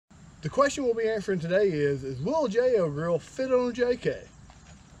The question we'll be answering today is will a JL grill fit on a JK?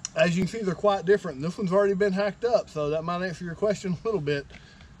 As you can see, they're quite different. This one's already been hacked up, so that might answer your question a little bit.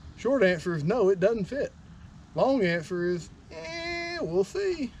 Short answer is no, it doesn't fit. Long answer is, we'll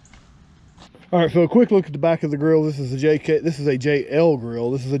see. All right, so a quick look at the back of the grill. This is a JK. This is a JL grill.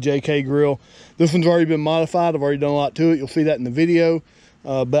 This is a JK grill. This one's already been modified. I've already done a lot to it. You'll see that in the video.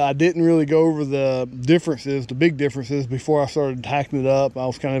 But I didn't really go over the differences, the big differences, before I started hacking it up. I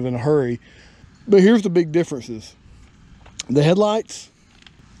was kind of in a hurry. But here's the big differences. The headlights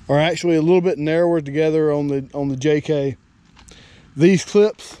are actually a little bit narrower together on the JK. These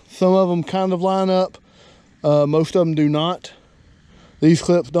clips, some of them kind of line up. Most of them do not. These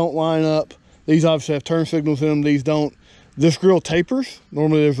clips don't line up. These obviously have turn signals in them. These don't. This grill tapers.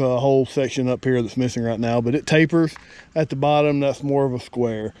 Normally there's a whole section up here that's missing right now, but it tapers at the bottom. That's more of a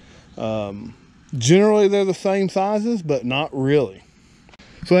square. Generally they're the same sizes, but not really.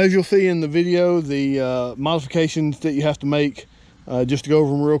 So as you'll see in the video, the modifications that you have to make, just to go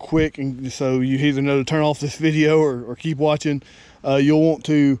over them real quick, and so you either know to turn off this video or keep watching. You'll want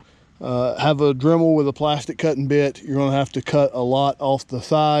to have a Dremel with a plastic cutting bit. You're going to have to cut a lot off the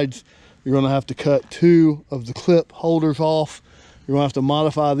sides. You're going to have to cut 2 of the clip holders off. You're going to have to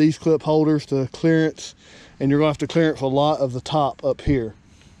modify these clip holders to clearance, and you're going to have to clearance a lot of the top up here.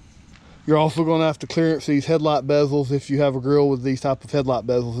 You're also going to have to clearance these headlight bezels if you have a grill with these type of headlight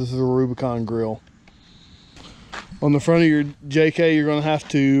bezels. This is a Rubicon grill. On the front of your JK, you're going to have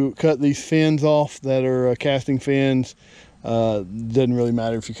to cut these fins off that are casting fins. Doesn't really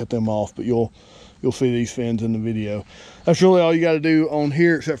matter if you cut them off, but you'll see these fins in the video. That's really all you got to do on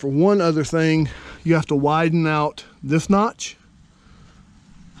here, except for one other thing. You have to widen out this notch,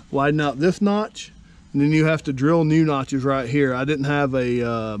 widen out this notch, and then you have to drill new notches right here. I didn't have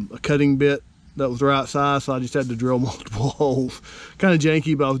a cutting bit that was the right size, so I just had to drill multiple holes. Kind of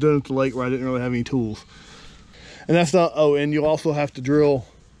janky, but I was doing it at the lake where I didn't really have any tools. And that's not, oh, and you also have to drill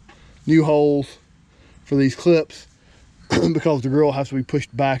new holes for these clips because the grill has to be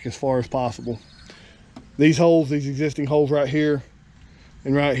pushed back as far as possible. These holes, these existing holes right here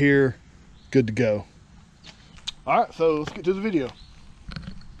and right here, good to go. All right, so let's get to the video.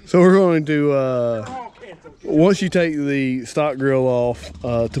 So we're going to, once you take the stock grill off,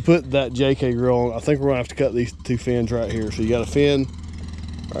 to put that JK grill on, I think we're gonna have to cut these 2 fins right here. So you got a fin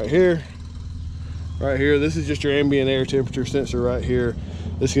right here, right here. This is just your ambient air temperature sensor right here.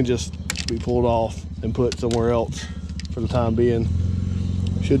 This can just be pulled off and put somewhere else for the time being.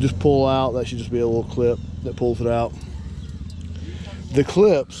 Should just pull out. That should just be a little clip that pulls it out. The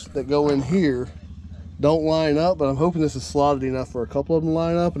clips that go in here don't line up, but I'm hoping this is slotted enough for a couple of them to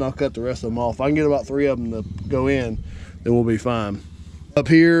line up, and I'll cut the rest of them off. If I can get about 3 of them to go in, then we'll be fine. Up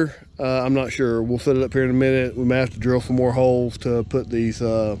here, I'm not sure. We'll set it up here in a minute. We may have to drill some more holes to put these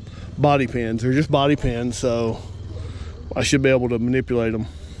body pins. They're just body pins, so I should be able to manipulate them.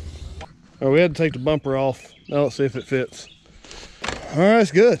 All right, we had to take the bumper off. Now let's see if it fits. All right,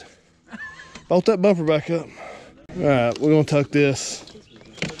 it's good. Bolt that bumper back up. All right, we're gonna tuck this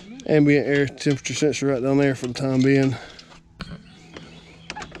ambient air temperature sensor right down there for the time being.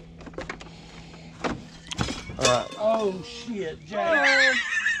 All right. Oh shit, Jack.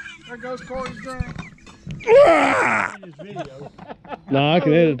 There goes Corey's drink. No, I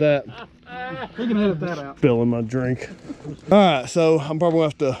can edit that. We can edit that out. Spilling my drink. All right, so I'm probably gonna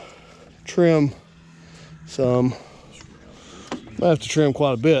have to trim some. I have to trim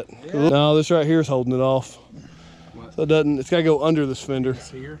quite a bit. Yeah. No, this right here is holding it off. So it doesn't, it's gotta go under this fender.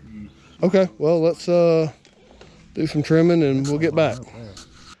 Okay, well, let's do some trimming and we'll get back.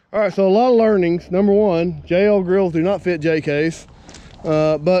 All right, so a lot of learnings. Number one, JL grills do not fit JKs,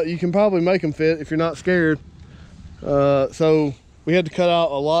 but you can probably make them fit if you're not scared. So we had to cut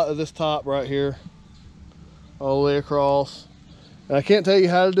out a lot of this top right here, all the way across. And I can't tell you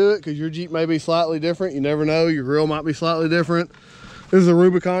how to do it because your Jeep may be slightly different. You never know, your grill might be slightly different. This is a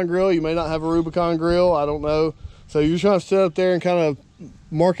Rubicon grill. You may not have a Rubicon grill, I don't know. So you're just trying to sit up there and kind of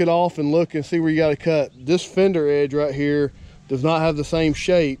mark it off and look and see where you got to cut. This fender edge right here does not have the same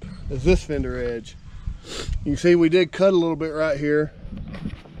shape as this fender edge. You can see we did cut a little bit right here,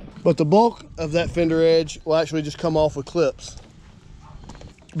 but the bulk of that fender edge will actually just come off with clips.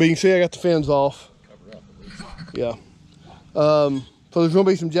 But you can see I got the fins off. Yeah. So there's going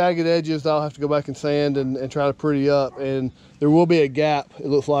to be some jagged edges that I'll have to go back and sand and try to pretty up, and there will be a gap, it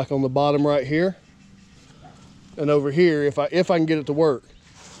looks like, on the bottom right here and over here if I can get it to work.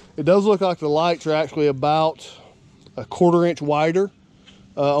 It does look like the lights are actually about a 1/4 inch wider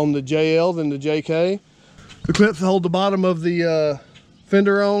on the JL than the JK. The clips that hold the bottom of the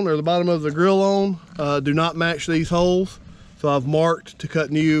fender on, or the bottom of the grill on, do not match these holes. So I've marked to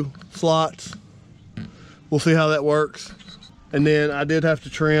cut new slots. We'll see how that works. And then I did have to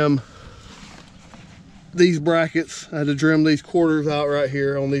trim these brackets. I had to trim these quarters out right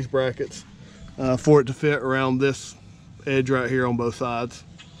here on these brackets for it to fit around this edge right here on both sides.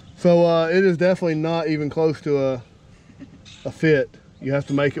 So it is definitely not even close to a fit. You have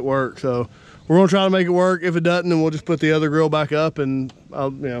to make it work. So we're gonna try to make it work. If it doesn't, then we'll just put the other grill back up, and you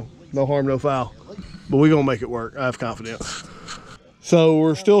know, no harm, no foul. But we're gonna make it work. I have confidence. So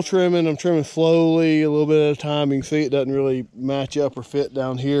we're still trimming. I'm trimming slowly, a little bit at a time. You can see it doesn't really match up or fit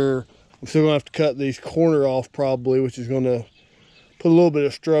down here. I'm still gonna have to cut these corner off probably, which is gonna put a little bit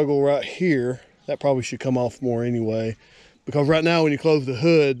of struggle right here. That probably should come off more anyway. Because right now when you close the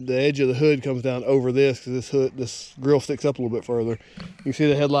hood, the edge of the hood comes down over this, because this grill sticks up a little bit further. You can see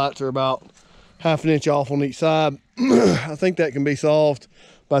the headlights are about 1/2 inch off on each side. I think that can be solved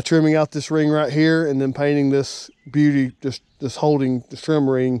by trimming out this ring right here and then painting this beauty, this holding the trim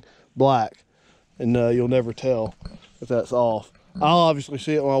ring black. And you'll never tell if that's off. I'll obviously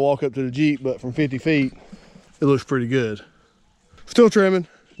see it when I walk up to the Jeep, but from 50 feet, it looks pretty good. Still trimming,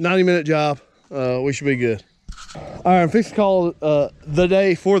 90-minute job. We should be good. All right, I'm fixing to call the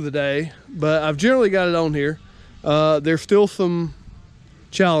day for the day, but I've generally got it on here. There's still some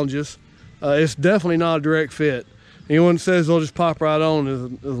challenges. It's definitely not a direct fit. Anyone that says they'll just pop right on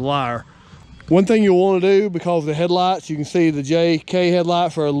is a liar. One thing you'll want to do, because of the headlights, you can see the JK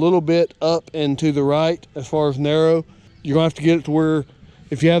headlights are a little bit up and to the right as far as narrow. You're gonna have to get it to where,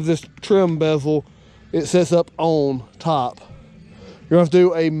 if you have this trim bezel, it sets up on top. You're gonna have to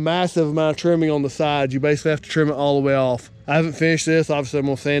do a massive amount of trimming on the sides. You basically have to trim it all the way off. I haven't finished this. Obviously, I'm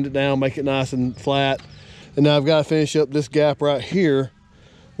gonna sand it down, make it nice and flat. And now I've got to finish up this gap right here,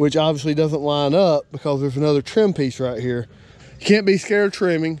 which obviously doesn't line up because there's another trim piece right here. You can't be scared of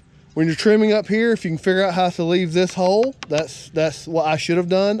trimming. When you're trimming up here, if you can figure out how to leave this hole, that's what I should have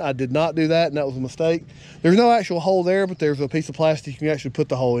done. I did not do that, and that was a mistake. There's no actual hole there, but there's a piece of plastic you can actually put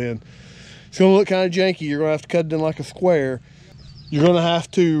the hole in. It's gonna look kind of janky. You're gonna have to cut it in like a square. You're gonna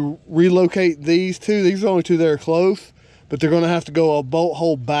have to relocate these two. These are the only two that are close, but they're gonna have to go a bolt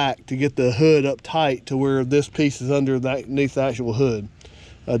hole back to get the hood up tight to where this piece is underneath the actual hood,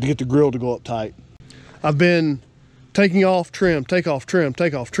 to get the grill to go up tight. I've been taking off trim, take off trim,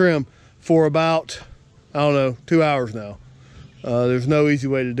 take off trim for about, I don't know, 2 hours now. There's no easy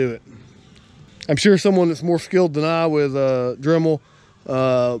way to do it. I'm sure someone that's more skilled than I with Dremel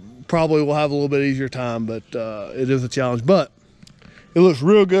probably will have a little bit easier time, but it is a challenge. But it looks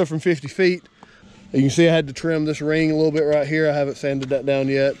real good from 50 feet. You can see I had to trim this ring a little bit right here. I haven't sanded that down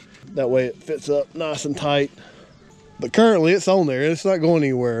yet. That way it fits up nice and tight. But currently it's on there and it's not going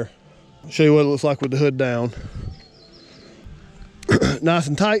anywhere. I'll show you what it looks like with the hood down. Nice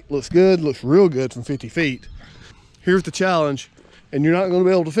and tight, looks good, looks real good from 50 feet. Here's the challenge, and you're not gonna be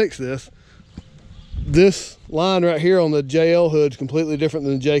able to fix this. This line right here on the JL hood is completely different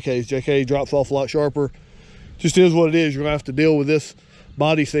than the JK's. JK drops off a lot sharper. Just is what it is. You're gonna have to deal with this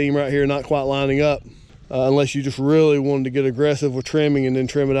body seam right here not quite lining up, unless you just really wanted to get aggressive with trimming and then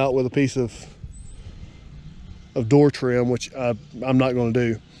trim it out with a piece of door trim, which I'm not gonna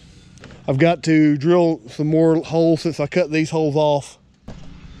do. I've got to drill some more holes since I cut these holes off.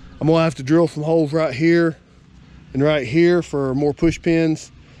 I'm gonna have to drill some holes right here and right here for more push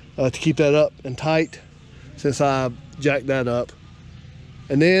pins to keep that up and tight since I jacked that up.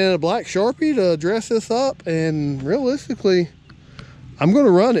 And then a black Sharpie to dress this up, and realistically, I'm gonna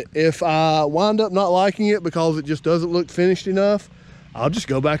run it. If I wind up not liking it because it just doesn't look finished enough, I'll just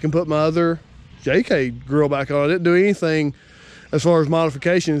go back and put my other JK grill back on. I didn't do anything as far as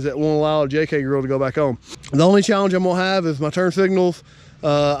modifications that won't allow a JK grill to go back on. The only challenge I'm gonna have is my turn signals.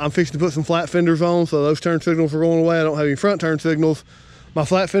 I'm fixing to put some flat fenders on, so those turn signals are going away. I don't have any front turn signals. My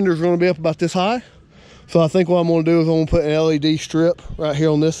flat fenders are gonna be up about this high. So I think what I'm gonna do is I'm gonna put an LED strip right here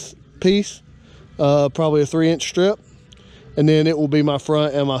on this piece, probably a 3-inch strip, and then it will be my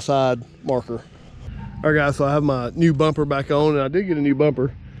front and my side marker. All right guys, so I have my new bumper back on, and I did get a new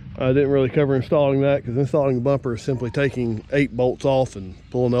bumper. I didn't really cover installing that because installing the bumper is simply taking 8 bolts off and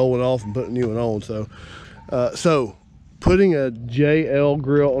pulling the old one off and putting a new one on. So putting a JL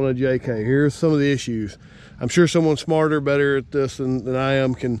grill on a JK, here's some of the issues. I'm sure someone smarter, better at this than I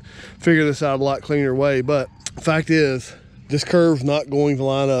am can figure this out a lot cleaner way, but the fact is this curve's not going to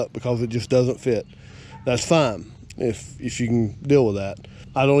line up because it just doesn't fit. That's fine if you can deal with that.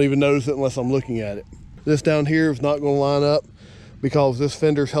 I don't even notice it unless I'm looking at it. This down here is not going to line up because this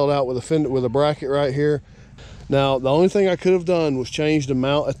fender's held out with a bracket right here. Now, the only thing I could have done was change the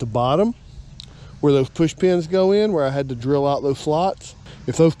mount at the bottom where those push pins go in, where I had to drill out those slots.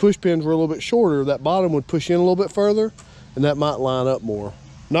 If those push pins were a little bit shorter, that bottom would push in a little bit further, and that might line up more.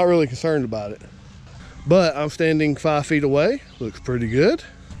 Not really concerned about it. But I'm standing 5 feet away, looks pretty good.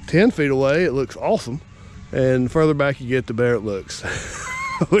 10 feet away, it looks awesome. And the further back you get, the better it looks,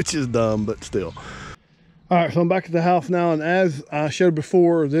 which is dumb, but still. All right, so I'm back at the house now, and as I showed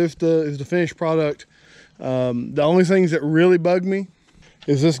before, this is the finished product. The only things that really bug me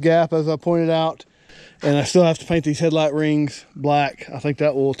is this gap, as I pointed out, and I still have to paint these headlight rings black. I think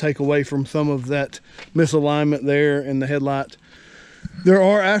that will take away from some of that misalignment there in the headlight. There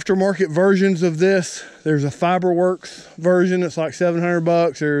are aftermarket versions of this. There's a Fiberworks version. It's like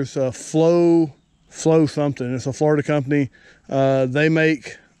 $700. There's a Flow something. It's a Florida company. They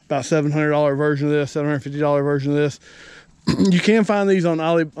make about $700 version of this, $750 version of this. You can find these on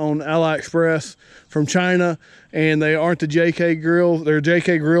AliExpress from China, and they aren't the JK grills. They're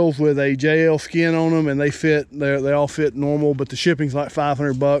JK grills with a JL skin on them, and they all fit normal, but the shipping's like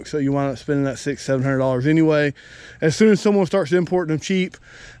 $500, so you wind up spending that $600-700 anyway. As soon as someone starts importing them cheap,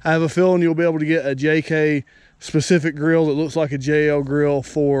 I have a feeling you'll be able to get a JK specific grill that looks like a JL grill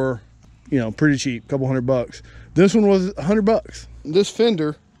for, you know, pretty cheap, couple $100. This one was $100. This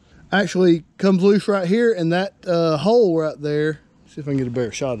fender actually comes loose right here, and that hole right there, see if I can get a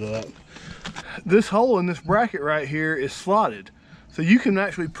better shot of that. This hole in this bracket right here is slotted, so you can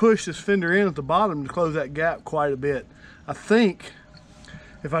actually push this fender in at the bottom to close that gap quite a bit. I think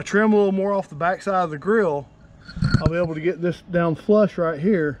if I trim a little more off the back side of the grill, I'll be able to get this down flush right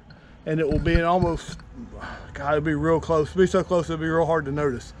here, and it will be an almost, God, it'll be real close. It'll be so close it'll be real hard to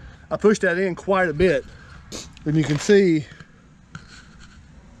notice. I pushed that in quite a bit, and you can see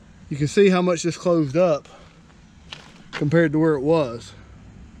how much this closed up compared to where it was.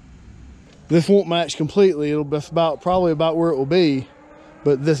 This won't match completely. It'll be probably about where it will be,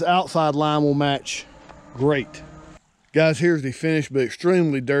 but this outside line will match great. Guys, here's the finished but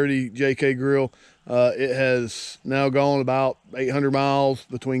extremely dirty JK grill. It has now gone about 800 miles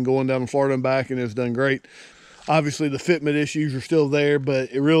between going down to Florida and back, and it's done great. Obviously the fitment issues are still there,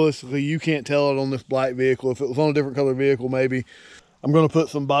 but realistically you can't tell it on this black vehicle. If it was on a different color vehicle, maybe. I'm going to put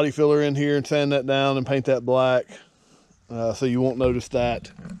some body filler in here and sand that down and paint that black, so you won't notice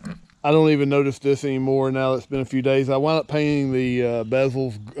that. I don't even notice this anymore now that it's been a few days. I wound up painting the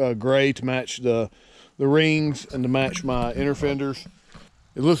bezels gray to match the rings and to match my inner fenders.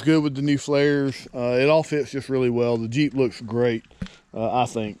 It looks good with the new flares. It all fits just really well. The Jeep looks great, I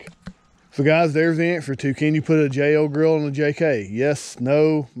think. So guys, there's the answer to, can you put a JL grill on a JK? Yes,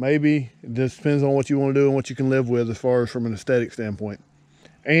 no, maybe. It just depends on what you want to do and what you can live with as far as from an aesthetic standpoint.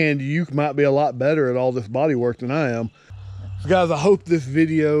 And you might be a lot better at all this body work than I am. So guys, I hope this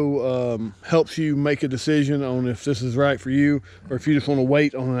video helps you make a decision on if this is right for you, or if you just want to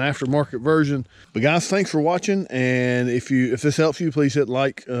wait on an aftermarket version. But guys, thanks for watching, and if this helps you, please hit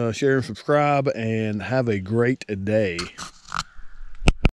like, share, and subscribe, and have a great day.